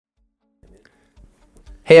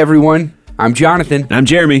Hey everyone, I'm Jonathan. And I'm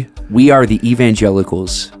Jeremy. We are the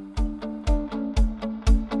Evangelicals.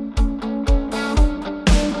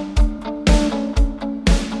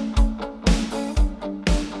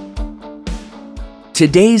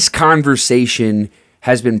 Today's conversation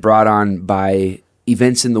has been brought on by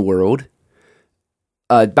events in the world.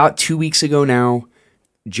 About 2 weeks ago now,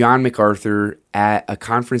 John MacArthur at a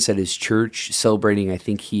conference at his church celebrating, I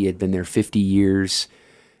think he had been there 50 years,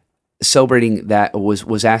 celebrating that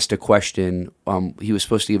was asked a question. He was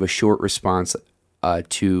supposed to give a short response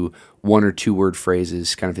to one or two word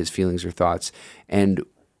phrases, kind of his feelings or thoughts. And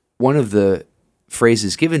one of the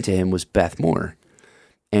phrases given to him was Beth Moore.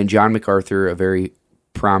 And John MacArthur, a very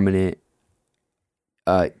prominent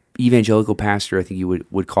evangelical pastor, I think you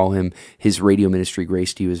would call him, his radio ministry,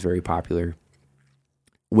 Grace to You, is very popular.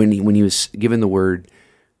 When he was given the word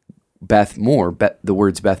Beth Moore, the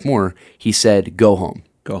words Beth Moore, he said, "Go home."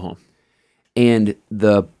 Go home. And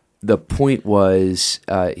the point was,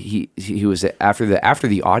 he was after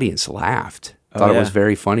the audience laughed, thought it was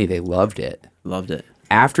very funny. They loved it. Loved it.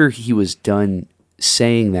 After he was done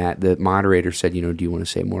saying that, the moderator said, "Do you want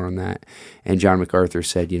to say more on that?" And John MacArthur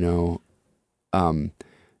said,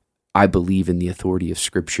 "I believe in the authority of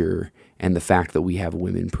Scripture, and the fact that we have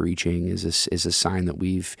women preaching is a sign that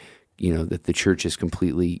that the church has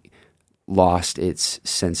completely lost its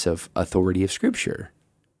sense of authority of Scripture."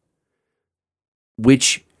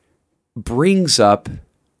 Which brings up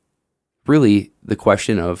really the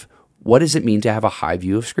question of what does it mean to have a high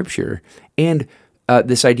view of Scripture? And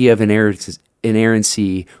this idea of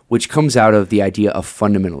inerrancy, which comes out of the idea of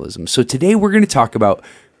fundamentalism. So today we're going to talk about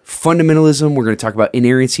fundamentalism. We're going to talk about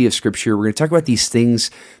inerrancy of Scripture. We're going to talk about these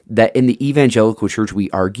things that in the evangelical church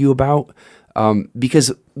we argue about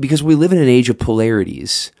because we live in an age of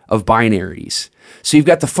polarities, of binaries. So you've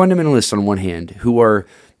got the fundamentalists on one hand who are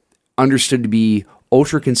understood to be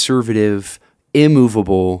ultra-conservative,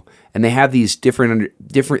 immovable, and they have these different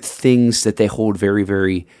things that they hold very,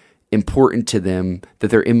 very important to them that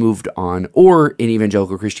they're immoved on. Or in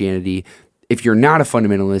evangelical Christianity, if you're not a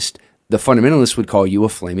fundamentalist, the fundamentalists would call you a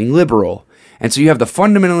flaming liberal. And so you have the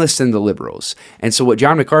fundamentalists and the liberals. And so what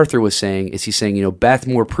John MacArthur was saying is he's saying, Beth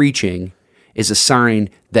Moore preaching is a sign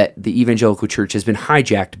that the evangelical church has been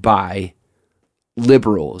hijacked by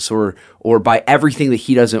liberals or by everything that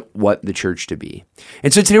he doesn't want the church to be.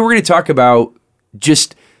 And so today we're going to talk about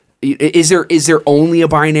just, is there only a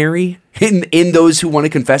binary in those who want to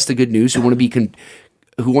confess the good news, who want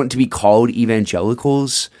to be called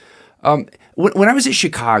evangelicals? When I was at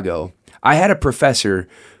Chicago, I had a professor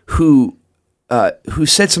who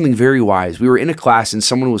said something very wise. We were in a class and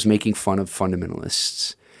someone was making fun of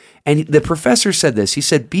fundamentalists. And the professor said this. He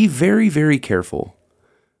said, "Be very, very careful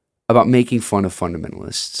about making fun of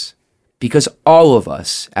fundamentalists, because all of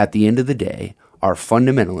us, at the end of the day, are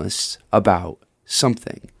fundamentalists about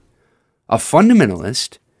something. A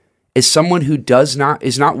fundamentalist is someone who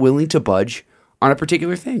is not willing to budge on a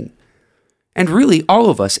particular thing. And really, all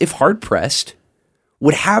of us, if hard-pressed,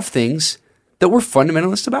 would have things that we're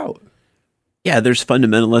fundamentalist about." Yeah, there's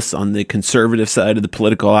fundamentalists on the conservative side of the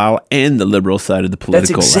political aisle and the liberal side of the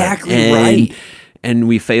political aisle. That's exactly right. And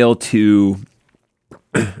we fail to...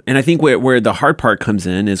 And I think where the hard part comes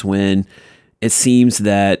in is when it seems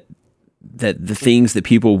that the things that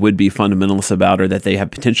people would be fundamentalists about or that they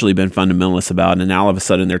have potentially been fundamentalists about, and now all of a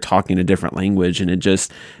sudden they're talking a different language. And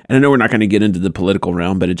I know we're not going to get into the political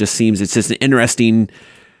realm, but it just seems it's just an interesting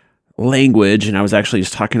language. And I was actually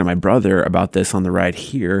just talking to my brother about this on the ride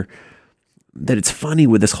here, that it's funny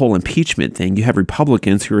with this whole impeachment thing. You have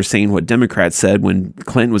Republicans who are saying what Democrats said when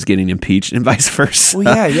Clinton was getting impeached and vice versa.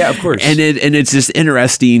 Well, yeah, of course. And it's just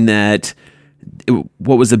interesting that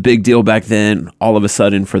what was a big deal back then, all of a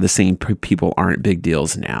sudden for the same people aren't big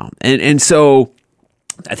deals now. And so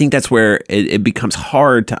I think that's where it becomes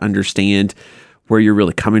hard to understand where you're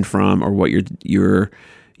really coming from or what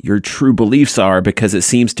your true beliefs are, because it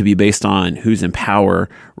seems to be based on who's in power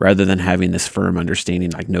rather than having this firm understanding,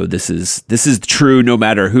 like, no, this is true no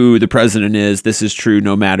matter who the president is. This is true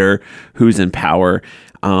no matter who's in power.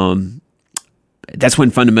 That's when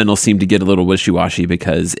fundamentals seem to get a little wishy-washy,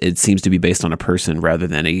 because it seems to be based on a person rather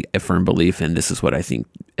than a firm belief, and this is what I think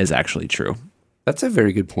is actually true. That's a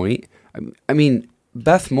very good point. I mean,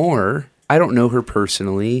 Beth Moore, I don't know her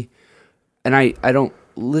personally, and I don't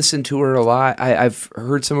listen to her a lot. I've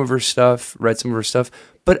heard some of her stuff, read some of her stuff,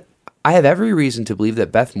 but I have every reason to believe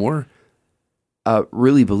that Beth Moore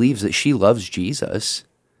really believes that she loves Jesus,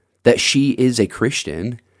 that she is a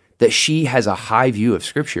Christian, that she has a high view of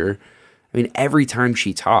Scripture. I mean, every time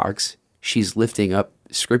she talks, she's lifting up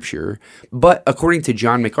Scripture. But according to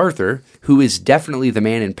John MacArthur, who is definitely the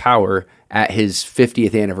man in power at his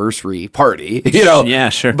 50th anniversary party, Yeah,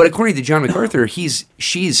 sure. But according to John MacArthur, she's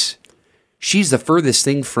the furthest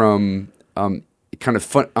thing from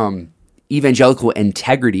evangelical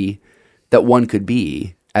integrity that one could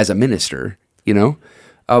be as a minister,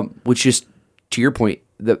 which is, to your point,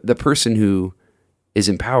 the person who is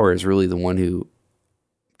in power is really the one who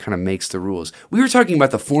kind of makes the rules. We were talking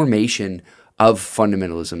about the formation of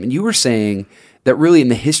fundamentalism, and you were saying that really in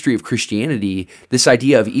the history of Christianity, this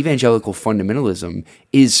idea of evangelical fundamentalism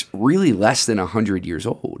is really less than 100 years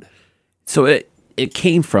old. So it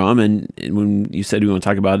came from, and when you said we want to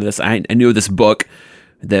talk about this, I knew of this book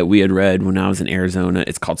that we had read when I was in Arizona.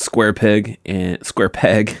 It's called Square Peg, and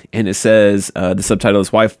it says the subtitle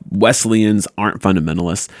is "Why Wesleyans Aren't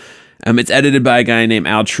Fundamentalists." It's edited by a guy named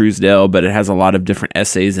Al Truesdale, but it has a lot of different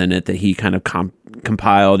essays in it that he kind of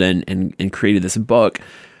compiled and created this book.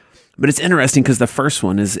 But it's interesting because the first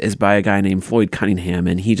one is by a guy named Floyd Cunningham,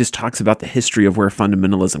 and he just talks about the history of where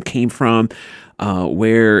fundamentalism came from,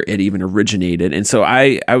 where it even originated. And so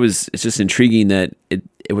it's just intriguing that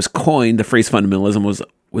it was coined, the phrase fundamentalism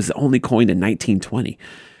was only coined in 1920.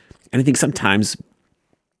 And I think sometimes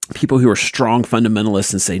people who are strong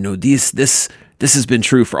fundamentalists and say, no, this has been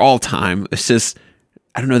true for all time. It's just,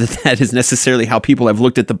 I don't know that is necessarily how people have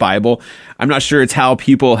looked at the Bible. I'm not sure it's how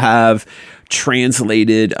people have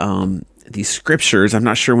translated these scriptures. I'm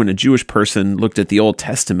not sure when a Jewish person looked at the Old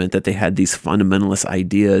Testament that they had these fundamentalist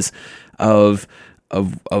ideas of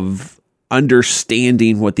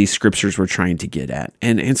understanding what these scriptures were trying to get at.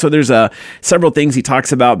 And so there's several things he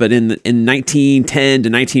talks about, but in 1910 to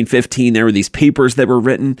 1915, there were these papers that were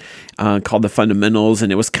written called the Fundamentals,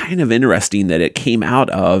 and it was kind of interesting that it came out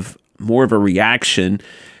of more of a reaction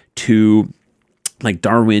to like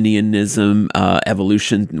Darwinianism.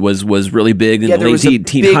 Evolution was really big in the late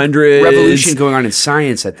 1800s. Revolution going on in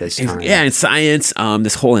science at this time. Yeah, in science,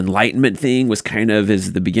 this whole Enlightenment thing was kind of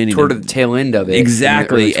is the beginning, toward the tail end of it.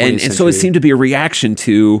 Exactly, and so it seemed to be a reaction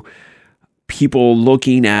to people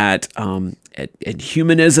looking at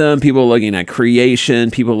humanism, people looking at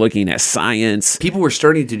creation, people looking at science. People were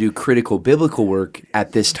starting to do critical biblical work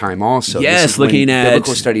at this time also. Yes, looking at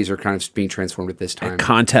biblical studies are kind of being transformed at this time. At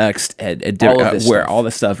context, where all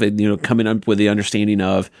this stuff, coming up with the understanding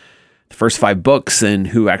of the first 5 books and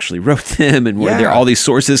who actually wrote them, and where there are all these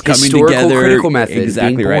sources coming together. Critical method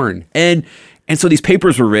exactly being born. Right. And so these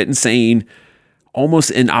papers were written saying,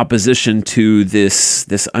 almost in opposition to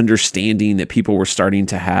this understanding that people were starting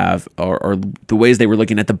to have, or the ways they were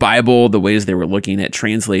looking at the Bible, the ways they were looking at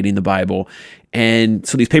translating the Bible. And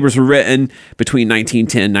so these papers were written between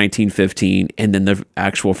 1910, 1915, and then the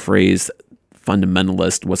actual phrase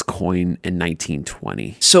fundamentalist was coined in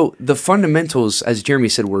 1920. So the fundamentals, as Jeremy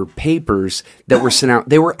said, were papers that were sent out.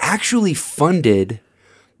 They were actually funded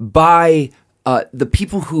by the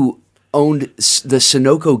people who owned the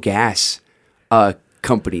Sunoco gas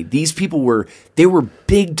company. These people were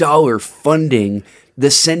big dollar funding the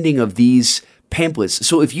sending of these pamphlets.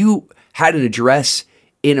 So if you had an address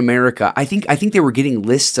in America, I think they were getting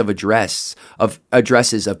lists of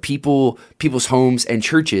addresses of people's homes and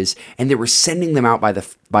churches, and they were sending them out by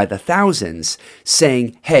the thousands,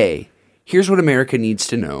 saying, "Hey, here's what America needs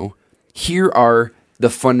to know. Here are the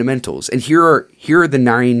fundamentals, and here are the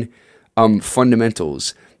 9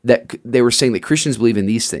 fundamentals that they were saying that Christians believe in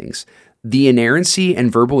these things." The inerrancy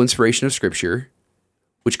and verbal inspiration of Scripture,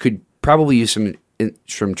 which could probably use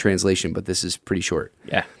some translation, but this is pretty short.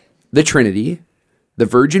 Yeah. The Trinity, the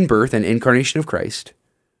virgin birth and incarnation of Christ,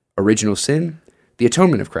 original sin, the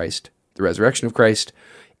atonement of Christ, the resurrection of Christ,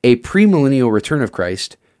 a premillennial return of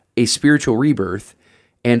Christ, a spiritual rebirth,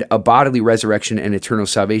 and a bodily resurrection and eternal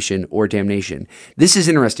salvation or damnation. This is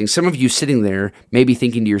interesting. Some of you sitting there may be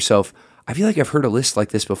thinking to yourself, I feel like I've heard a list like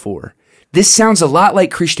this before. This sounds a lot like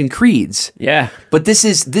Christian creeds. Yeah. But this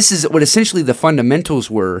is what essentially the fundamentals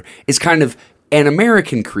were, is kind of an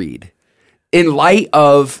American creed. In light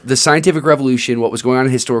of the scientific revolution, what was going on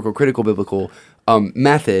in historical, critical, biblical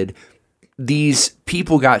method, these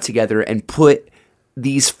people got together and put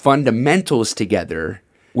these fundamentals together.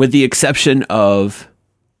 With the exception of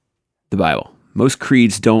the Bible. Most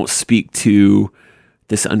creeds don't speak to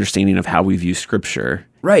this understanding of how we view Scripture.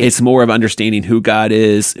 Right. It's more of understanding who God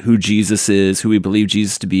is, who Jesus is, who we believe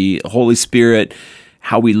Jesus to be, the Holy Spirit,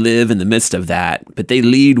 how we live in the midst of that. But they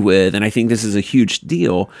lead with, and I think this is a huge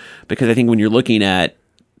deal, because I think when you're looking at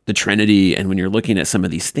the Trinity and when you're looking at some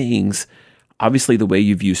of these things, obviously the way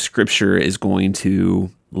you view Scripture is going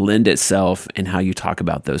to lend itself in how you talk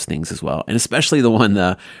about those things as well, and especially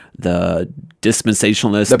the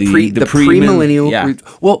dispensationalist, the premillennial. Yeah.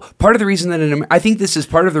 Well, part of the reason that I think this is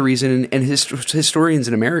part of the reason, and historians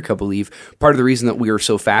in America believe part of the reason that we are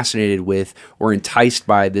so fascinated with or enticed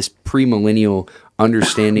by this premillennial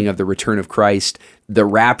understanding of the return of Christ, the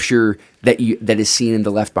rapture that is seen in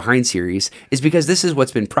the Left Behind series, is because this is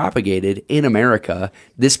what's been propagated in America.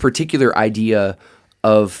 This particular idea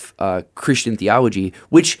of Christian theology,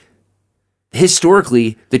 which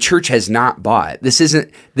historically the church has not bought. This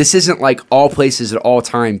isn't like all places at all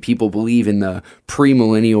time people believe in the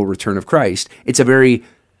premillennial return of Christ. It's a very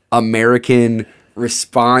American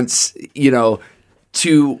response,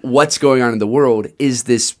 to what's going on in the world, is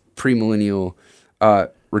this premillennial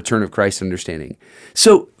return of Christ understanding.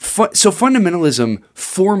 So fundamentalism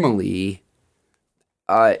formally,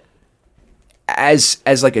 as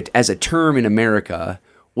a term in America,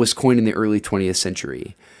 was coined in the early 20th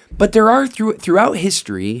century. But there are throughout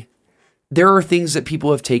history, there are things that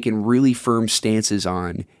people have taken really firm stances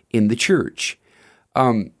on in the church.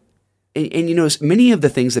 And many of the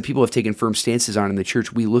things that people have taken firm stances on in the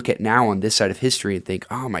church, we look at now on this side of history and think,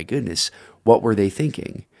 oh my goodness, what were they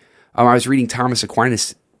thinking? I was reading Thomas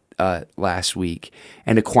Aquinas last week,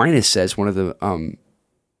 and Aquinas says one of the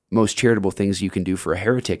most charitable things you can do for a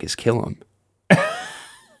heretic is kill him.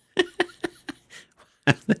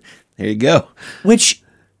 There you go. Which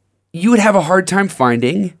you would have a hard time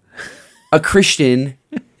finding a Christian,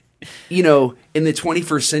 in the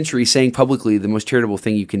 21st century saying publicly the most charitable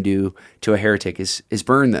thing you can do to a heretic is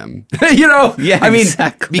burn them. Yeah, I mean,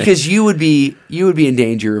 exactly. Because you would be in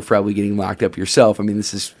danger of probably getting locked up yourself. I mean,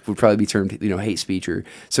 would probably be termed, hate speech or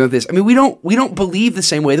some of this. I mean, we don't believe the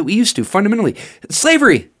same way that we used to fundamentally.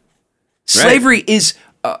 Slavery is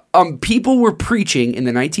people were preaching in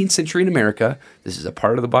the 19th century in America. This is a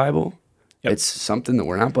part of the Bible. Yep. It's something that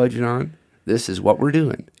we're not budging on. This is what we're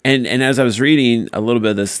doing. And as I was reading a little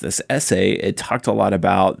bit of this essay, it talked a lot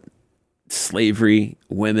about slavery,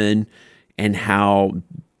 women, and how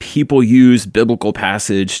people use biblical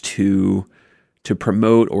passage to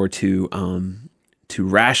promote or to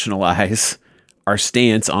rationalize our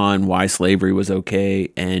stance on why slavery was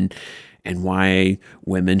okay and why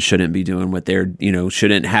women shouldn't be doing what they're,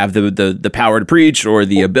 shouldn't have the power to preach or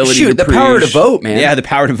the ability to preach. The power to vote, man. Yeah, the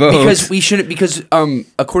power to vote. Because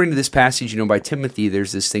according to this passage, by Timothy,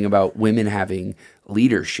 there's this thing about women having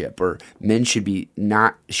leadership, or men should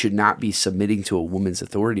not be submitting to a woman's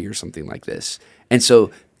authority or something like this. And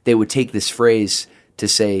so they would take this phrase to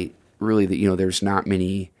say really that, there's not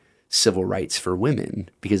many civil rights for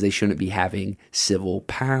women because they shouldn't be having civil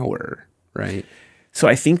power, right? So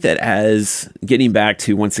I think that as getting back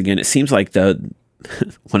to, once again, it seems like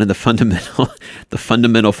one of the fundamental of the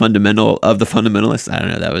fundamentalists, I don't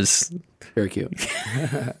know, that was very cute,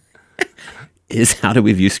 is how do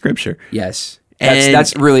we view Scripture? Yes.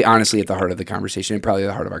 That's really honestly at the heart of the conversation, and probably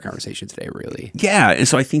the heart of our conversation today, really. Yeah. And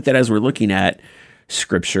so I think that as we're looking at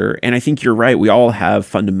Scripture, and I think you're right, we all have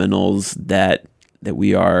fundamentals that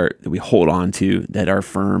we hold on to, that are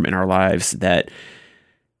firm in our lives, that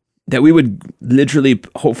we would literally,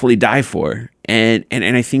 hopefully, die for. And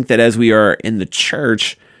I think that as we are in the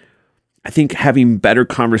church, I think having better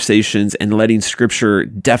conversations and letting Scripture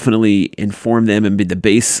definitely inform them and be the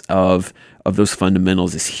base of those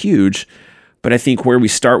fundamentals is huge. But I think where we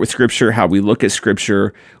start with Scripture, how we look at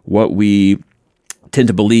Scripture, what we tend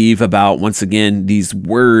to believe about, once again, these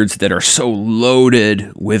words that are so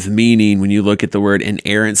loaded with meaning. When you look at the word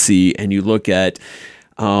inerrancy and you look at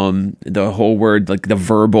the whole word, like the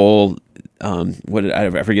verbal,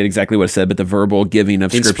 I forget exactly what it said, but the verbal giving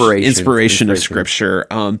of inspiration of Scripture.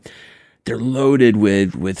 They're loaded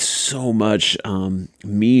with so much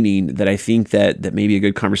meaning that I think that maybe a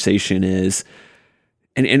good conversation is,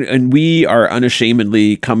 and we are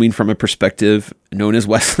unashamedly coming from a perspective known as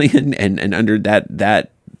Wesleyan, and under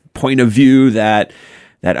that point of view, that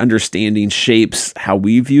understanding shapes how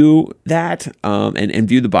we view that and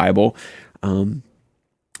view the Bible.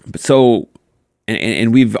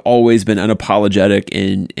 And we've always been unapologetic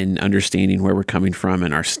in understanding where we're coming from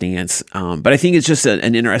and our stance. But I think it's just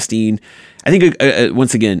an interesting, I think,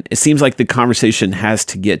 once again, it seems like the conversation has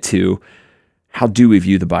to get to how do we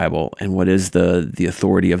view the Bible and what is the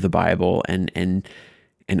authority of the Bible and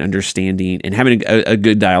understanding and having a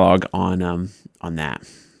good dialogue on that.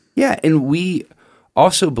 Yeah. And we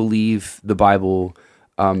also believe the Bible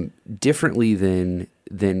differently than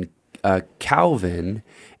Calvin.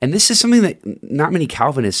 And this is something that not many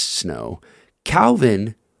Calvinists know.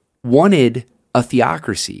 Calvin wanted a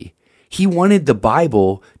theocracy. He wanted the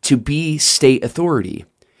Bible to be state authority.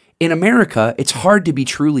 In America, it's hard to be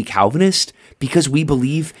truly Calvinist because we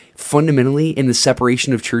believe fundamentally in the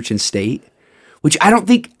separation of church and state, which I don't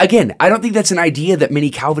think that's an idea that many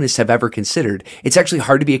Calvinists have ever considered. It's actually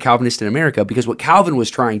hard to be a Calvinist in America because what Calvin was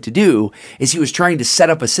trying to do is he was trying to set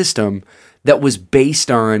up a system that was based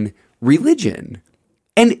on religion.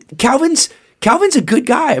 And Calvin's a good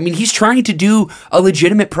guy. I mean, he's trying to do a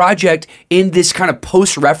legitimate project in this kind of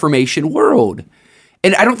post-Reformation world.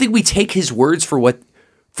 And I don't think we take his words for what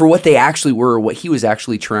they actually were or what he was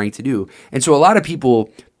actually trying to do. And so a lot of people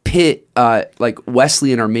pit like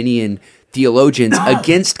Wesleyan Arminian theologians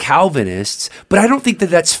against Calvinists, but I don't think that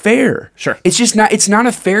that's fair. Sure. It's not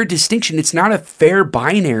a fair distinction. It's not a fair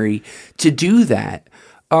binary to do that.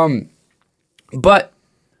 But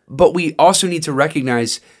we also need to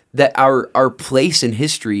recognize that our place in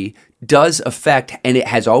history does affect, and it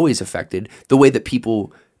has always affected, the way that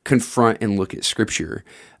people confront and look at Scripture.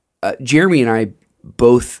 Jeremy and I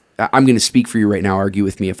both, I'm going to speak for you right now, argue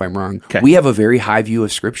with me if I'm wrong. Okay. We have a very high view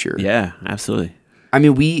of Scripture. Yeah, absolutely. I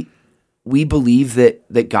mean, we believe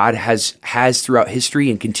that God has throughout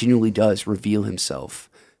history and continually does reveal himself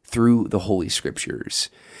through the Holy Scriptures.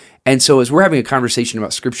 And so as we're having a conversation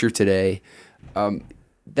about Scripture today,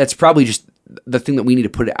 that's probably just the thing that we need to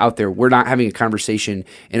put out there. We're not having a conversation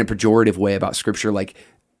in a pejorative way about Scripture, like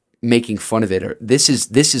making fun of it. This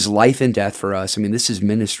is life and death for us. I mean, this is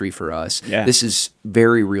ministry for us. Yeah. This is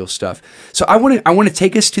very real stuff. So I want to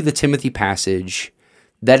take us to the Timothy passage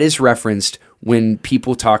that is referenced when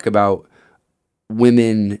people talk about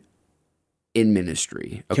women in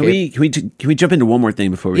ministry. Okay? Can we jump into one more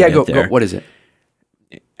thing before we get there? Go. What is it?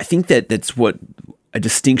 I think that's what a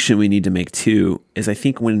distinction we need to make too is I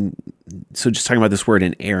think just talking about this word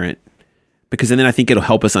inerrant, because then I think it'll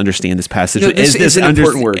help us understand this passage. This is an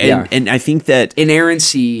important word, and I think that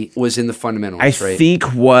inerrancy was in the fundamentals, right? I think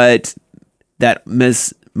what that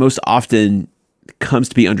most often comes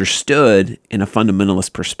to be understood in a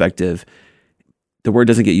fundamentalist perspective, the word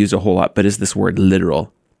doesn't get used a whole lot, but is this word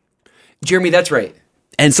literal. Jeremy, that's right.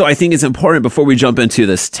 And so I think it's important before we jump into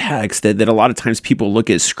this text that a lot of times people look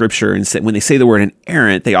at Scripture and say, when they say the word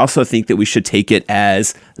inerrant, they also think that we should take it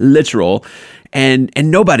as literal, and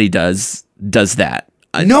nobody does that.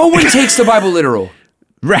 No one takes the Bible literal.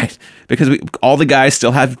 Right, because all the guys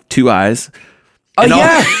still have two eyes.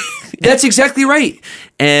 That's exactly right.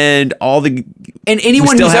 And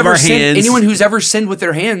anyone who's ever sinned with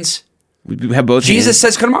their hands, we have both. Jesus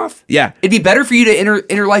hands. says, "Cut them off." Yeah, it'd be better for you to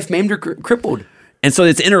enter life maimed or crippled. And so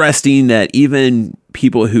it's interesting that even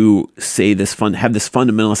people who say have this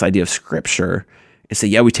fundamentalist idea of Scripture and say,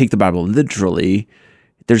 "Yeah, we take the Bible literally."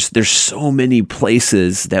 There's so many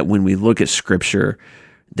places that when we look at Scripture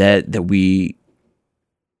that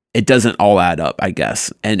it doesn't all add up, I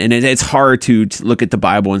guess. And it's hard to look at the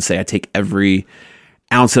Bible and say, I take every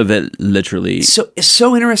ounce of it literally. So it's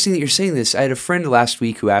so interesting that you're saying this. I had a friend last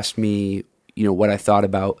week who asked me, what I thought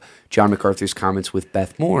about John MacArthur's comments with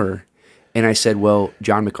Beth Moore. And I said, well,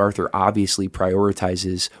 John MacArthur obviously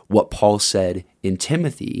prioritizes what Paul said in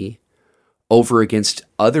Timothy over against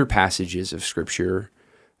other passages of Scripture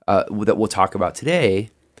that we'll talk about today.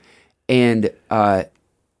 And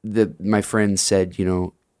my friend said,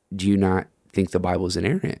 do you not think the Bible is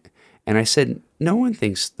inerrant? And I said, no one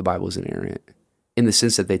thinks the Bible is inerrant in the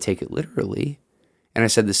sense that they take it literally. And I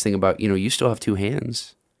said this thing about, you still have two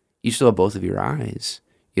hands. You still have both of your eyes.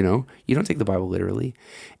 You don't take the Bible literally.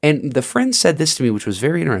 And the friend said this to me, which was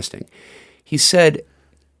very interesting. He said,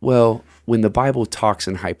 well, when the Bible talks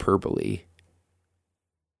in hyperbole,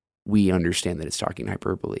 we understand that it's talking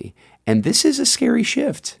hyperbole. And this is a scary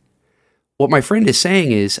shift. What my friend is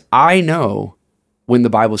saying is, I know when the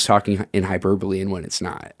Bible's talking in hyperbole and when it's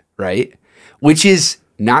not, right? Which is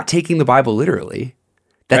not taking the Bible literally.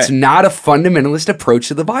 That's not a fundamentalist approach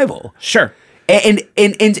to the Bible. Sure. And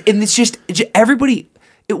it's just everybody,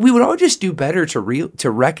 we would all just do better to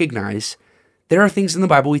recognize there are things in the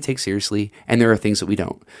Bible we take seriously and there are things that we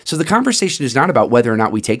don't. So the conversation is not about whether or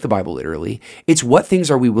not we take the Bible literally. It's what things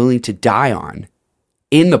are we willing to die on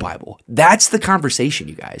in the Bible. That's the conversation,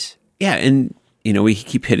 you guys. Yeah, and we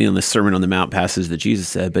keep hitting on the Sermon on the Mount passage that Jesus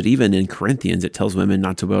said, but even in Corinthians, it tells women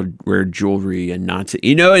not to wear jewelry and not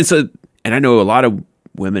to, and I know a lot of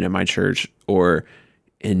women in my church or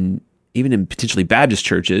even in potentially Baptist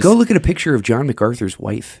churches. Go look at a picture of John MacArthur's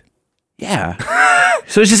wife. Yeah.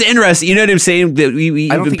 So it's just interesting. You know what I'm saying? That we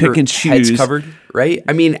even pick and choose. Head's covered, right?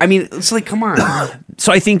 I mean, it's like, come on.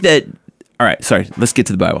 So I think that. All right, sorry. Let's get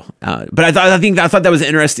to the Bible. But I thought that was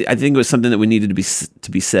interesting. I think it was something that we needed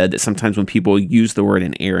to be said. That sometimes when people use the word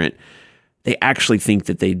inerrant, they actually think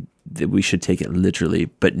that we should take it literally,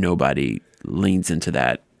 but nobody leans into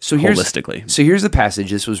that holistically. So here's the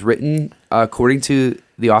passage. This was written according to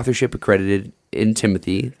the authorship accredited in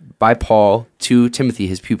Timothy by Paul to Timothy,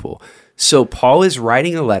 his pupil. So Paul is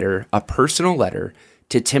writing a letter, a personal letter,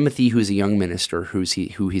 to Timothy, who's a young minister, who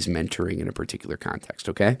he's mentoring in a particular context,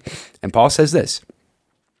 okay? And Paul says this: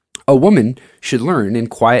 a woman should learn in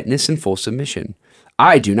quietness and full submission.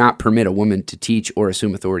 I do not permit a woman to teach or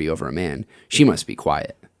assume authority over a man. She must be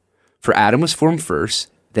quiet. For Adam was formed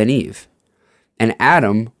first, then Eve. And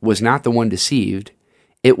Adam was not the one deceived.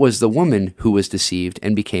 It was the woman who was deceived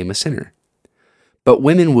and became a sinner. But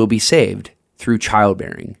women will be saved through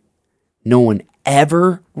childbearing. No one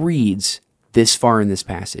ever reads this far in this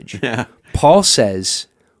passage. Yeah. Paul says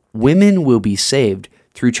women will be saved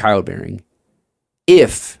through childbearing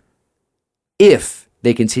if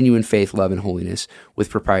they continue in faith, love, and holiness with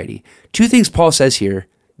propriety. Two things Paul says here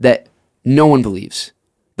that no one believes.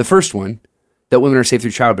 The first one, that women are saved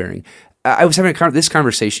through childbearing. I was having this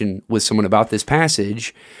conversation with someone about this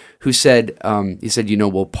passage who said,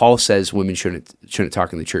 well, Paul says women shouldn't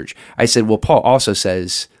talk in the church. I said, well, Paul also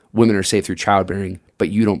says women are saved through childbearing, but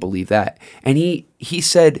you don't believe that. And he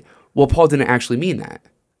said, well, Paul didn't actually mean that.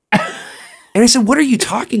 And I said, what are you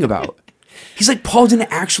talking about? He's like, Paul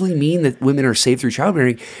didn't actually mean that women are saved through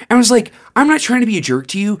childbearing. And I was like, I'm not trying to be a jerk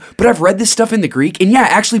to you, but I've read this stuff in the Greek. And yeah,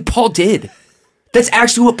 actually, Paul did. That's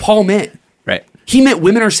actually what Paul meant. Right. He meant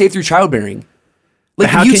women are saved through childbearing. Like,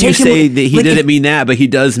 how can you say that he didn't mean that, but he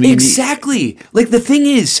does mean... Exactly. Like, the thing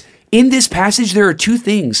is, in this passage, there are two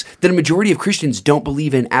things that a majority of Christians don't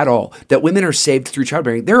believe in at all. That women are saved through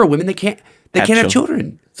childbearing. There are women that can't have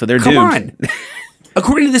children. So they're Come doomed. on.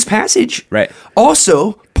 According to this passage. Right.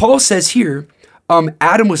 Also, Paul says here,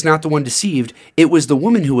 Adam was not the one deceived. It was the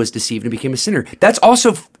woman who was deceived and became a sinner. That's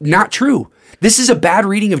also not true. This is a bad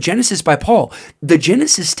reading of Genesis by Paul. The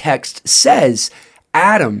Genesis text says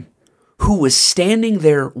Adam, who was standing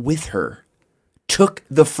there with her, took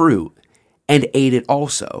the fruit and ate it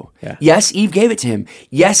also. Yeah. Yes, Eve gave it to him.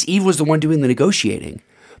 Yes, Eve was the one doing the negotiating.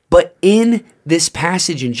 But in this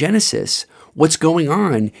passage in Genesis, what's going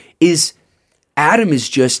on is Adam is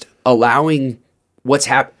just allowing what's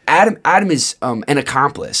happened. Adam is an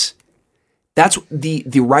accomplice. That's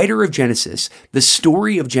the writer of Genesis. The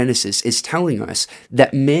story of Genesis is telling us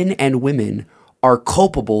that men and women are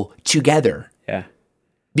culpable together. Yeah.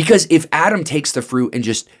 Because if Adam takes the fruit and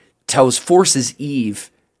just forces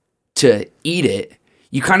Eve to eat it,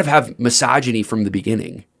 you kind of have misogyny from the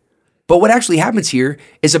beginning. But what actually happens here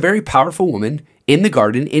is a very powerful woman in the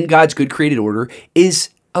garden, in God's good created order, is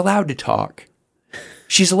allowed to talk.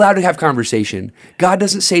 She's allowed to have conversation. God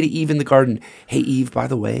doesn't say to Eve in the garden, hey, Eve, by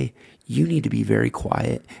the way, you need to be very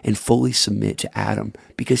quiet and fully submit to Adam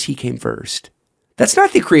because he came first. That's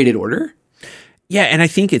not the created order. Yeah, and I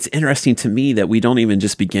think it's interesting to me that we don't even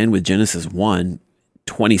just begin with Genesis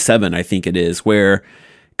 1:27, I think it is, where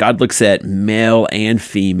God looks at male and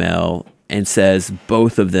female and says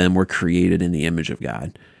both of them were created in the image of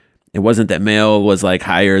God. It wasn't that male was like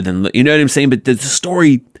higher than, you know what I'm saying? But the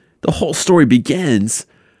whole story begins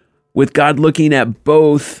with God looking at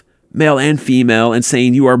both male and female and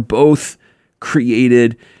saying, you are both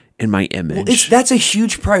created in my image. Well, that's a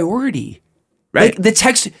huge priority. Right. Like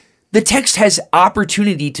the text has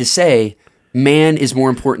opportunity to say man is more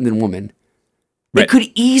important than woman. Right. It could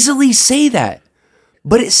easily say that,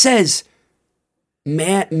 but it says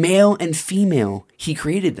male and female, he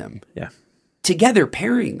created them. Yeah. Together,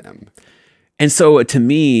 pairing them. And so to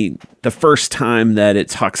me, the first time that it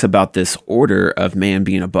talks about this order of man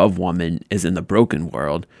being above woman is in the broken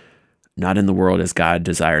world, not in the world as God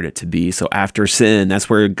desired it to be. So after sin, that's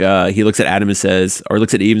where he looks at Adam and says, or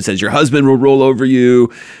looks at Eve and says, your husband will rule over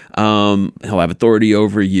you. He'll have authority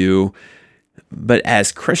over you. But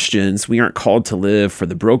as Christians, we aren't called to live for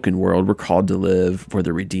the broken world. We're called to live for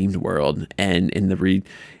the redeemed world, and in the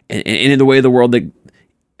way the world that.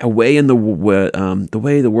 The way the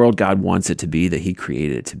world God wants it to be, that he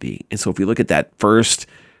created it to be. And so if we look at that first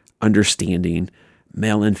understanding,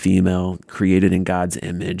 male and female created in God's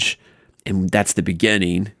image, and that's the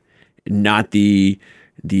beginning, not and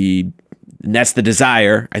that's the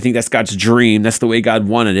desire. I think that's God's dream. That's the way God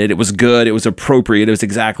wanted it. It was good. It was appropriate. It was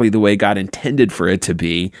exactly the way God intended for it to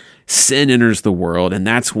be. Sin enters the world, and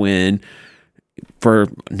that's when,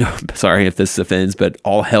 sorry if this offends, but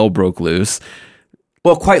all hell broke loose.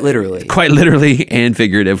 Well, quite literally and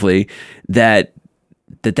figuratively, that's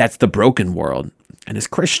the broken world. And as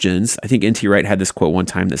Christians, I think N.T. Wright had this quote one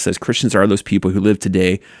time that says, Christians are those people who live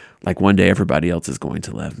today like one day everybody else is going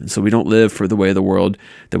to live. And so we don't live for the way of the world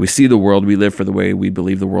that we see the world. We live for the way we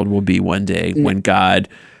believe the world will be one day when God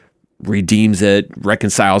redeems it,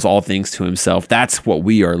 reconciles all things to himself. That's what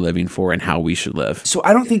we are living for and how we should live. So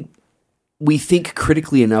I don't think we think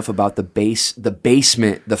critically enough about the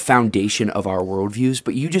basement, the foundation of our worldviews,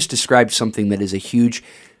 but you just described something that is a huge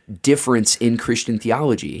difference in Christian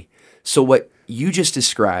theology. So what you just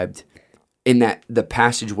described in that the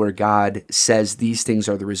passage where God says these things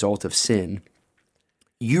are the result of sin,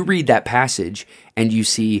 you read that passage and you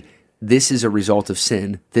see this is a result of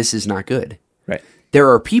sin, this is not good. Right. There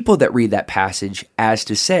are people that read that passage as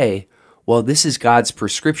to say, well, this is God's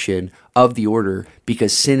prescription of the order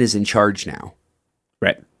because sin is in charge now.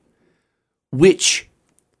 Right. Which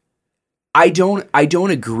I don't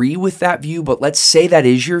agree with that view, but let's say that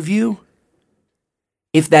is your view.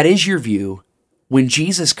 If that is your view, when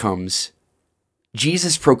Jesus comes,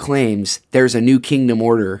 Jesus proclaims there's a new kingdom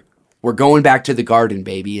order. We're going back to the garden,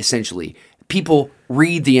 baby, essentially. People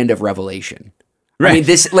read the end of Revelation. Right. I mean,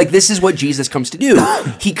 this is what Jesus comes to do.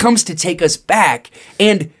 He comes to take us back,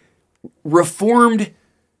 and Reformed,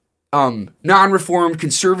 non-Reformed,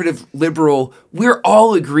 conservative, liberal, we're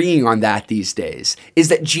all agreeing on that these days, is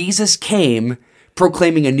that Jesus came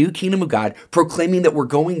proclaiming a new kingdom of God, proclaiming that we're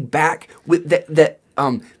going back, with that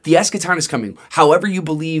the eschaton is coming. However you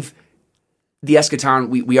believe the eschaton,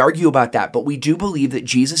 we argue about that, but we do believe that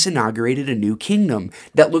Jesus inaugurated a new kingdom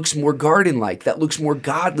that looks more garden-like, that looks more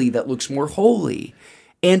godly, that looks more holy.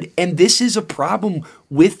 And this is a problem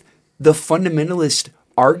with the fundamentalist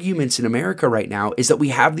arguments in America right now, is that we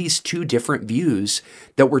have these two different views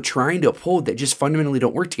that we're trying to uphold that just fundamentally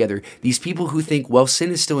don't work together. These people who think, well,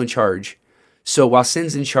 sin is still in charge. So while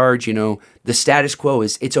sin's in charge, the status quo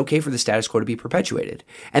it's okay for the status quo to be perpetuated.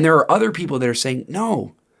 And there are other people that are saying,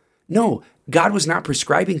 no, God was not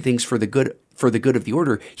prescribing things for the good of the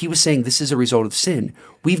order. He was saying this is a result of sin.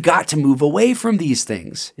 We've got to move away from these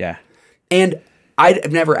things. Yeah. And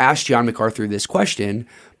I've never asked John MacArthur this question,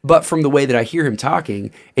 but from the way that I hear him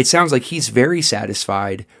talking, it sounds like he's very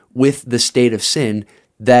satisfied with the state of sin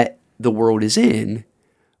that the world is in,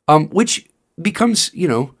 which becomes,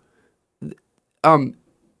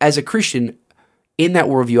 as a Christian, in that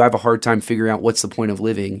worldview, I have a hard time figuring out what's the point of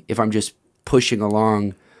living if I'm just pushing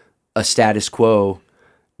along a status quo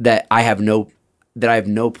that I have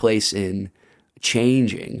no place in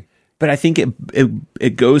changing. But I think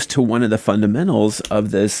it goes to one of the fundamentals of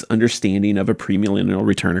this understanding of a premillennial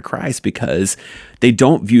return of Christ, because they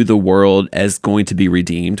don't view the world as going to be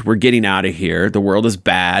redeemed. We're getting out of here. The world is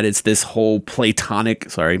bad. It's this whole Platonic,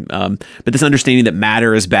 but this understanding that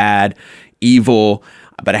matter is bad, evil,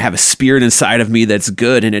 but I have a spirit inside of me that's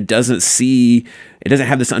good, and it doesn't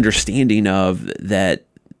have this understanding of that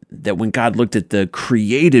when God looked at the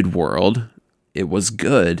created world, it was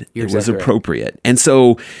good. You're it was exactly appropriate. Right. And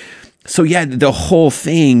so yeah, the whole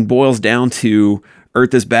thing boils down to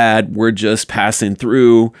earth is bad. We're just passing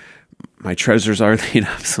through. My treasures are laid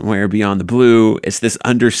up somewhere beyond the blue. It's this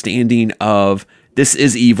understanding of this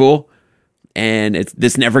is evil and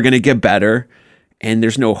it's never going to get better. And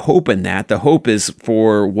there's no hope in that. The hope is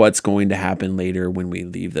for what's going to happen later when we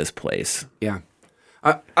leave this place. Yeah.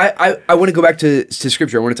 I want to go back to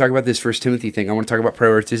Scripture. I want to talk about this First Timothy thing. I want to talk about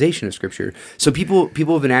prioritization of Scripture. So people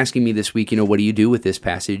have been asking me this week, what do you do with this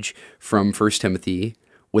passage from First Timothy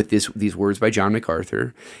with these words by John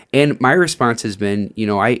MacArthur? And my response has been,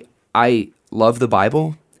 I love the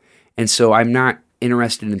Bible, and so I'm not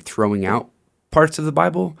interested in throwing out parts of the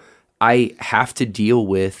Bible. I have to deal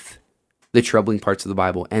with the troubling parts of the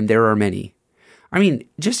Bible, and there are many. I mean,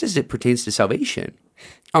 just as it pertains to salvation,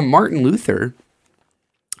 Martin Luther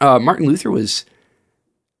was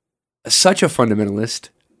such a fundamentalist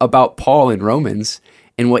about Paul in Romans,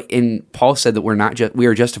 and Paul said that we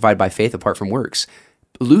are justified by faith apart from works.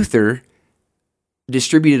 Luther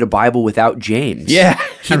distributed a Bible without James. Yeah,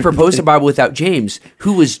 he proposed a Bible without James,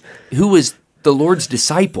 who was the Lord's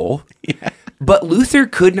disciple. Yeah. But Luther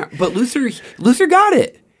could not. But Luther got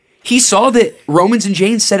it. He saw that Romans and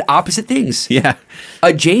James said opposite things. Yeah.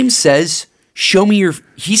 James says,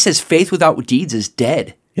 he says faith without deeds is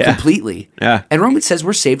dead. Yeah. Completely. Yeah. And Romans says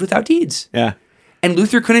we're saved without deeds. Yeah. And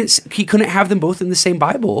Luther couldn't have them both in the same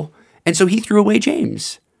Bible, and so he threw away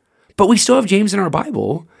James. But we still have James in our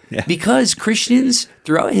Bible because Christians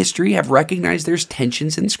throughout history have recognized there's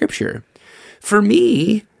tensions in Scripture. For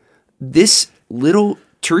me, this little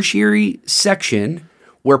tertiary section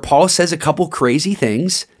where Paul says a couple crazy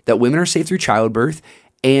things, that women are saved through childbirth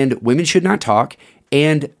and women should not talk,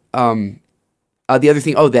 and the other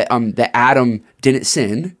thing, that Adam didn't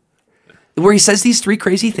sin, where he says these three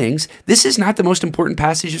crazy things, this is not the most important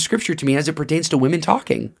passage of Scripture to me as it pertains to women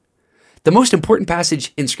talking. The most important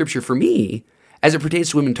passage in Scripture for me, as it pertains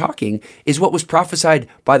to women talking is what was prophesied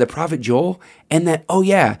by the prophet Joel, and that, oh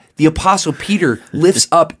yeah, the apostle Peter lifts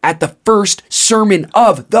up at the first sermon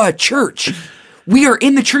of the church. We are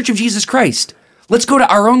in the Church of Jesus Christ. Let's go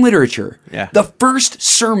to our own literature. Yeah. The first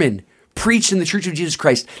sermon preached in the Church of Jesus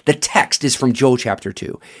Christ, the text is from Joel chapter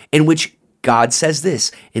 2, in which God says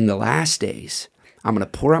this, in the last days, I'm going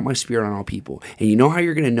to pour out my spirit on all people. And you know how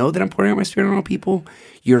you're going to know that I'm pouring out my spirit on all people?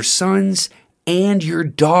 Your sons and your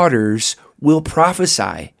daughters will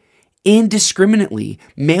prophesy indiscriminately,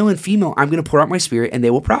 male and female. I'm going to pour out my spirit and they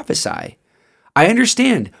will prophesy. I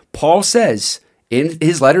understand. Paul says in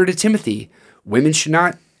his letter to Timothy, women should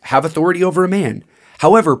not have authority over a man.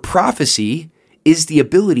 However, prophecy is the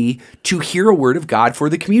ability to hear a word of God for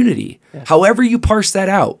the community. Yeah. However you parse that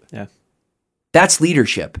out, that's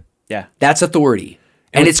leadership. Yeah. That's authority.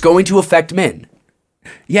 And it's going to affect men.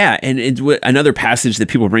 Yeah, and another passage that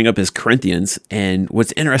people bring up is Corinthians. And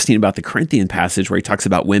what's interesting about the Corinthian passage where he talks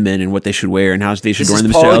about women and what they should wear and how they should adorn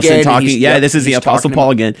themselves and talking. This is the Apostle Paul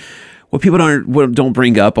again. What people don't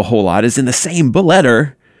bring up a whole lot is in the same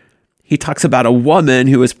letter, he talks about a woman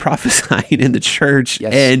who was prophesying in the church.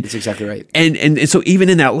 Yes, that's exactly right. And so even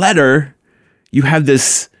in that letter, you have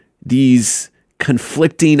these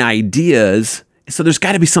conflicting ideas. So there's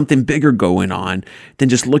got to be something bigger going on than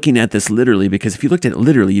just looking at this literally, because if you looked at it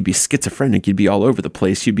literally, you'd be schizophrenic. You'd be all over the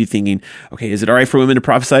place. You'd be thinking, okay, is it all right for women to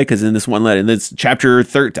prophesy? Because in this one letter, in this chapter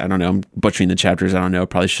 13, I don't know, I'm butchering the chapters. I don't know,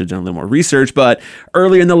 probably should have done a little more research. But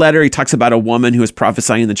earlier in the letter, he talks about a woman who is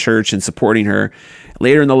prophesying in the church and supporting her.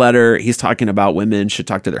 Later in the letter, he's talking about women should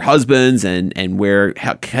talk to their husbands and wear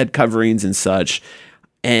head coverings and such.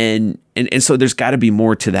 And so there's got to be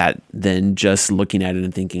more to that than just looking at it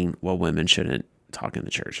and thinking, well, women shouldn't talk in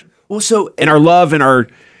the church. Well, so and our love and our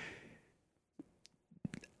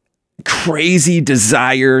crazy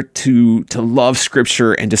desire to love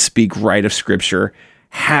Scripture and to speak right of Scripture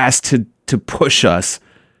has to push us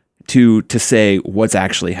to say what's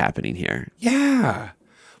actually happening here. Yeah.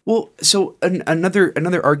 Well, so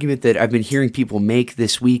another argument that I've been hearing people make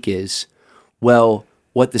this week is, well,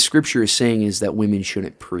 what the Scripture is saying is that women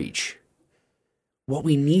shouldn't preach. What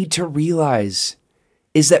we need to realize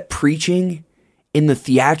is that preaching in the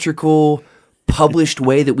theatrical, published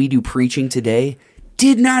way that we do preaching today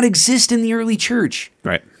did not exist in the early church.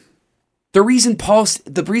 Right. The reason Paul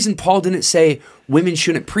didn't say women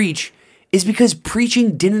shouldn't preach is because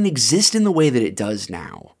preaching didn't exist in the way that it does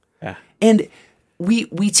now. Yeah. And we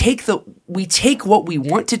take what we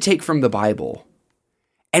want to take from the Bible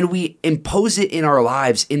and we impose it in our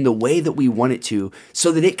lives in the way that we want it to,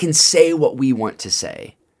 so that it can say what we want to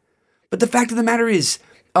say. But the fact of the matter is,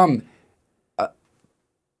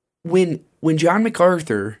 when John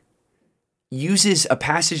MacArthur uses a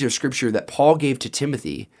passage of Scripture that Paul gave to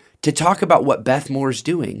Timothy to talk about what Beth Moore is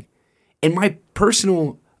doing, in my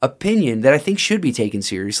personal opinion that I think should be taken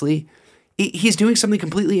seriously, he's doing something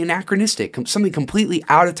completely anachronistic, something completely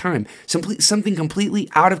out of time, something completely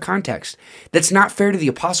out of context. That's not fair to the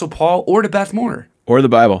Apostle Paul or to Beth Moore. Or the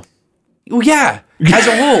Bible. Well, yeah, as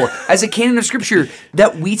a whole, as a canon of Scripture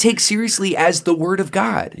that we take seriously as the Word of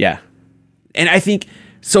God. Yeah. And I think,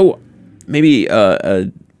 so maybe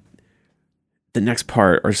the next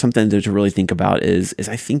part or something to really think about is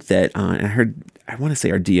I think that, and I want to say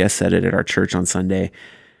our DS said it at our church on Sunday,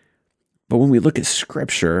 but when we look at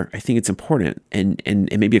Scripture, I think it's important, and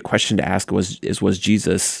maybe a question to ask was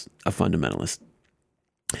Jesus a fundamentalist?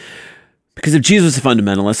 Because if Jesus was a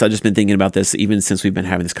fundamentalist, I've just been thinking about this even since we've been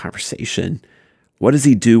having this conversation. What does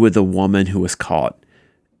he do with the woman who was caught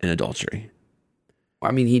in adultery?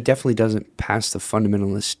 I mean, he definitely doesn't pass the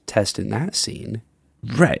fundamentalist test in that scene.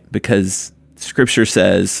 Right, because Scripture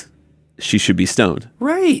says she should be stoned.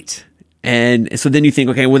 Right. And so then you think,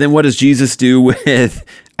 okay, well then what does Jesus do with,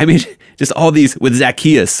 just all these, with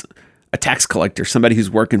Zacchaeus, a tax collector, somebody who's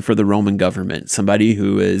working for the Roman government, somebody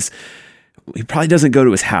he probably doesn't go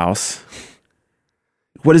to his house.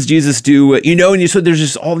 What does Jesus do? And so there's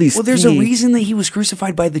just all these there's a reason that he was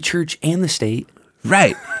crucified by the church and the state.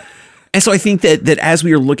 Right. And so I think that as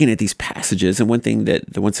we are looking at these passages, and one thing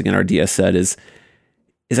that once again our DS said is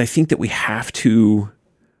I think that we have to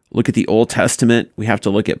look at the Old Testament, we have to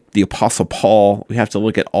look at the Apostle Paul, we have to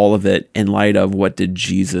look at all of it in light of what did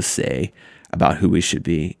Jesus say about who we should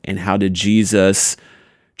be, and how did Jesus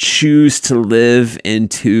choose to live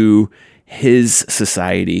into his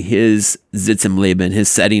society, his Sitzleben, his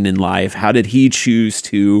setting in life. How did he choose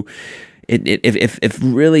to, if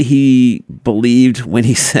really he believed when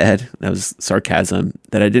he said, that was sarcasm,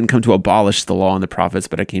 that I didn't come to abolish the law and the prophets,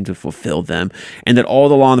 but I came to fulfill them, and that all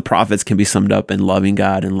the law and the prophets can be summed up in loving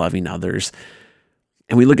God and loving others.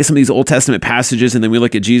 And we look at some of these Old Testament passages, and then we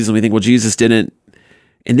look at Jesus and we think, well, Jesus didn't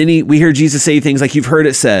And then we hear Jesus say things like, you've heard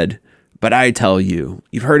it said, but I tell you.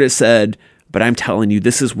 You've heard it said, but I'm telling you,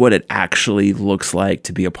 this is what it actually looks like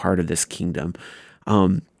to be a part of this kingdom.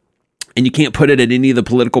 And you can't put it at any of the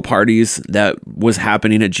political parties that was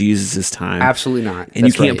happening at Jesus' time. Absolutely not. And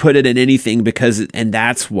you can't put it in anything and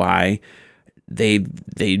that's why they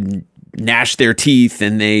gnashed their teeth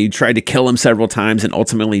and they tried to kill him several times and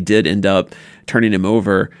ultimately did end up turning him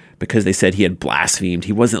over because they said he had blasphemed.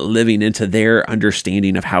 He wasn't living into their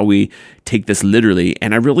understanding of how we take this literally.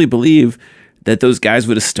 And I really believe that those guys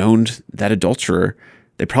would have stoned that adulterer.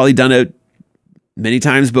 They've probably done it many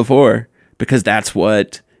times before because that's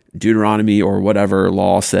what Deuteronomy or whatever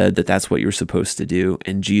law said, that's what you're supposed to do.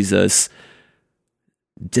 And Jesus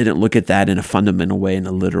didn't look at that in a fundamental way, in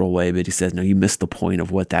a literal way, but he says, no, you missed the point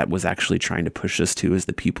of what that was actually trying to push us to as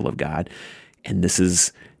the people of God. And this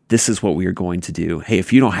is what we are going to do. Hey,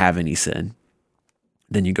 if you don't have any sin,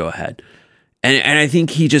 then you go ahead. And I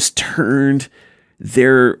think he just turned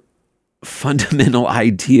their fundamental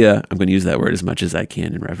idea, I'm going to use that word as much as I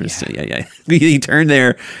can in reference to, he turned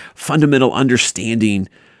their fundamental understanding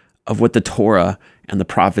of what the Torah and the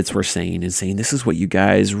prophets were saying and saying, this is what you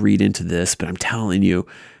guys read into this, but I'm telling you,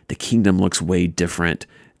 the kingdom looks way different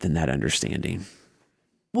than that understanding.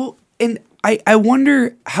 Well, and I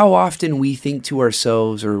wonder how often we think to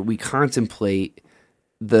ourselves or we contemplate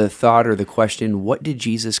the thought or the question, what did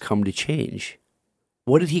Jesus come to change?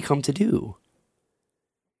 What did he come to do?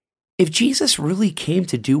 If Jesus really came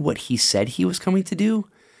to do what he said he was coming to do,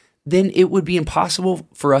 then it would be impossible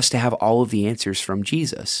for us to have all of the answers from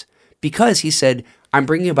Jesus. Because he said, I'm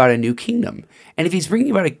bringing about a new kingdom. And if he's bringing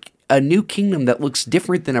about a new kingdom that looks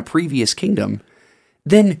different than a previous kingdom,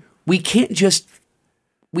 then we can't just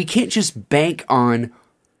bank on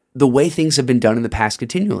the way things have been done in the past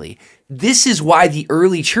continually. This is why the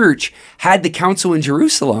early church had the council in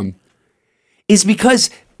Jerusalem, is because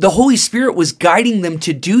the Holy Spirit was guiding them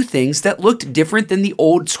to do things that looked different than the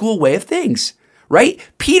old school way of things. Right?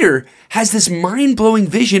 Peter has this mind-blowing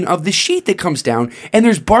vision of the sheet that comes down and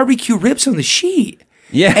there's barbecue ribs on the sheet.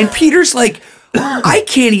 Yeah. And Peter's like, I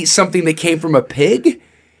can't eat something that came from a pig.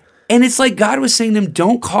 And it's like God was saying to them,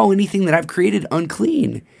 don't call anything that I've created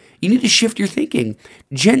unclean. You need to shift your thinking.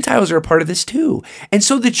 Gentiles are a part of this too. And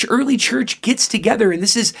so the early church gets together, and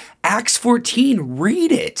this is Acts 14.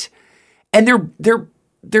 Read it. And they're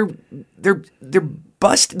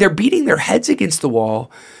beating their heads against the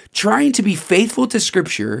wall, trying to be faithful to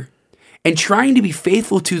Scripture and trying to be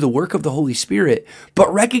faithful to the work of the Holy Spirit,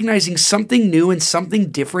 but recognizing something new and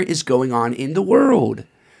something different is going on in the world.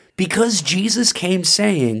 Because Jesus came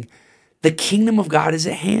saying, the kingdom of God is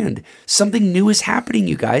at hand. Something new is happening,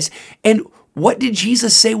 you guys. And what did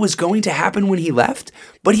Jesus say was going to happen when he left?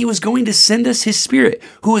 But he was going to send us his Spirit,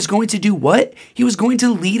 who was going to do what? He was going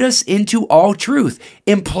to lead us into all truth,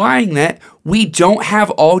 implying that we don't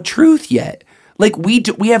have all truth yet. Like we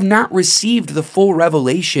have not received the full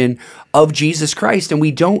revelation of Jesus Christ, and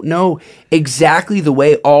we don't know exactly the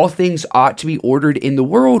way all things ought to be ordered in the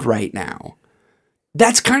world right now.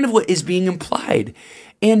 That's kind of what is being implied.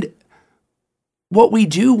 And what we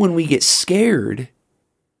do when we get scared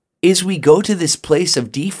is we go to this place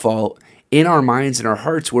of default in our minds and our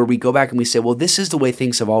hearts where we go back and we say, well, this is the way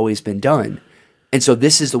things have always been done. And so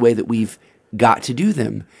this is the way that we've got to do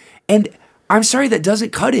them. And I'm sorry, that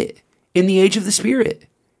doesn't cut it in the age of the Spirit.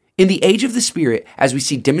 In the age of the Spirit, as we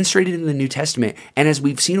see demonstrated in the New Testament, and as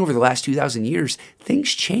we've seen over the last 2,000 years,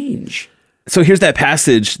 things change. So here's that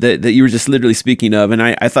passage that you were just literally speaking of, and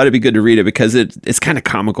I thought it'd be good to read it because it's kind of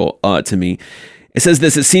comical to me. It says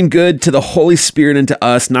this: it seemed good to the Holy Spirit and to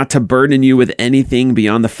us not to burden you with anything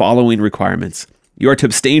beyond the following requirements. You are to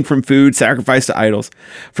abstain from food sacrificed to idols,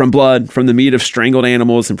 from blood, from the meat of strangled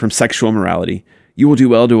animals, and from sexual immorality. You will do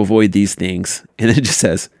well to avoid these things. And then it just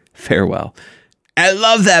says, farewell. I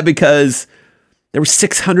love that because there were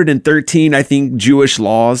 613, I think, Jewish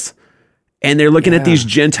laws. And they're looking at these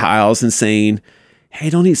Gentiles and saying, hey,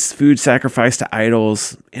 don't eat food sacrificed to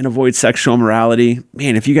idols and avoid sexual immorality.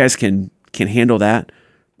 Man, if you guys can handle that,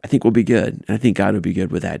 I think we'll be good. And I think God will be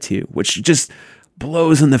good with that too, which just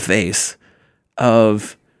blows in the face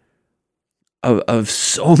of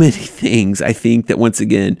so many things. I think that once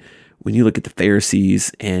again, when you look at the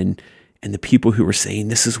Pharisees and the people who were saying,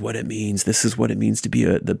 this is what it means to be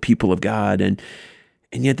the people of God. And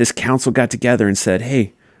yet this council got together and said,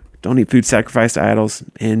 hey, don't eat food sacrificed to idols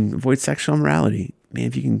and avoid sexual immorality. Man,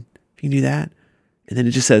 if you can do that. And then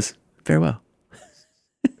it just says, farewell.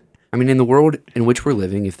 I mean, in the world in which we're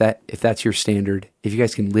living, if that's your standard, if you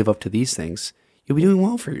guys can live up to these things, you'll be doing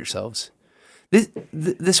well for yourselves.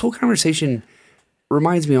 This whole conversation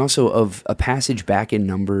reminds me also of a passage back in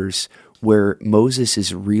Numbers where Moses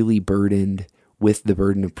is really burdened with the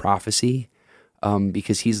burden of prophecy,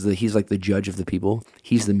 because he's like the judge of the people.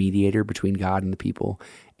 He's the mediator between God and the people.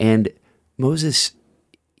 And Moses,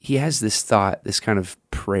 he has this thought, this kind of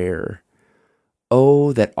prayer,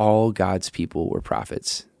 oh, that all God's people were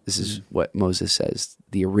prophets. This is what Moses says,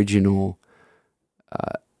 the original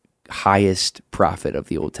highest prophet of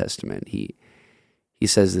the Old Testament. He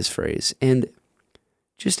says this phrase. And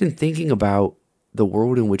just in thinking about the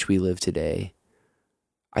world in which we live today,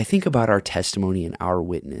 I think about our testimony and our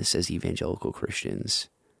witness as evangelical Christians.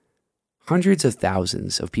 Hundreds of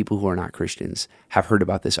thousands of people who are not Christians have heard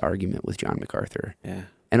about this argument with John MacArthur. Yeah.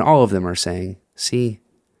 And all of them are saying, see,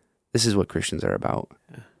 this is what Christians are about.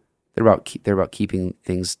 Yeah. They're about keeping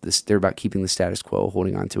things. They're about keeping the status quo,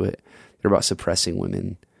 holding on to it. They're about suppressing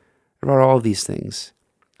women. They're about all of these things.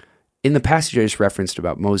 In the passage I just referenced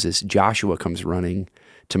about Moses, Joshua comes running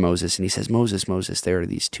to Moses and he says, Moses, Moses, there are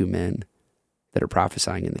these two men that are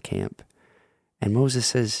prophesying in the camp. And Moses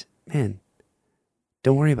says, man,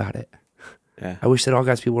 don't worry about it. Yeah. I wish that all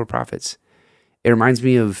God's people were prophets. It reminds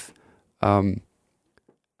me of in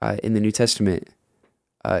the New Testament,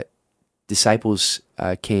 disciples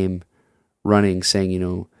came running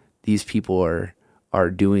saying, these people are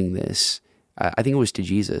doing this. I think it was to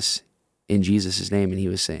Jesus, in Jesus' name, and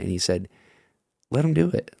he said, let them do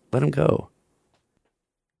it. Let them go.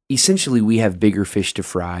 Essentially, we have bigger fish to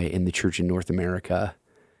fry in the church in North America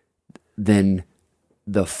than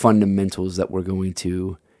the fundamentals that we're going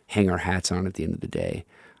to hang our hats on at the end of the day.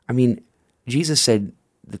 I mean, Jesus said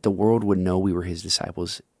that the world would know we were his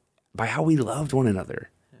disciples by how we loved one another.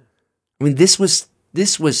 I mean, this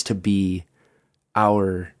was to be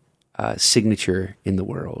our signature in the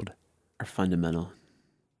world. Our fundamental.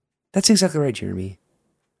 That's exactly right, Jeremy.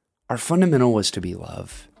 Our fundamental was to be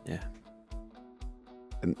love. Yeah.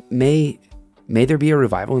 May there be a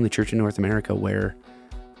revival in the church in North America where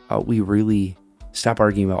we really stop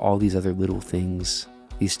arguing about all these other little things,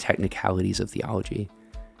 these technicalities of theology.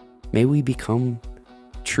 May we become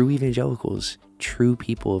true evangelicals, true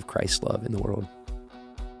people of Christ's love in the world.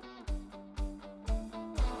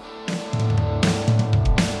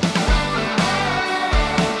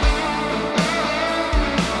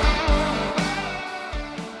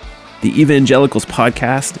 The Evangelicals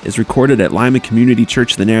podcast is recorded at Lima Community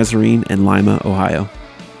Church of the Nazarene in Lima, Ohio.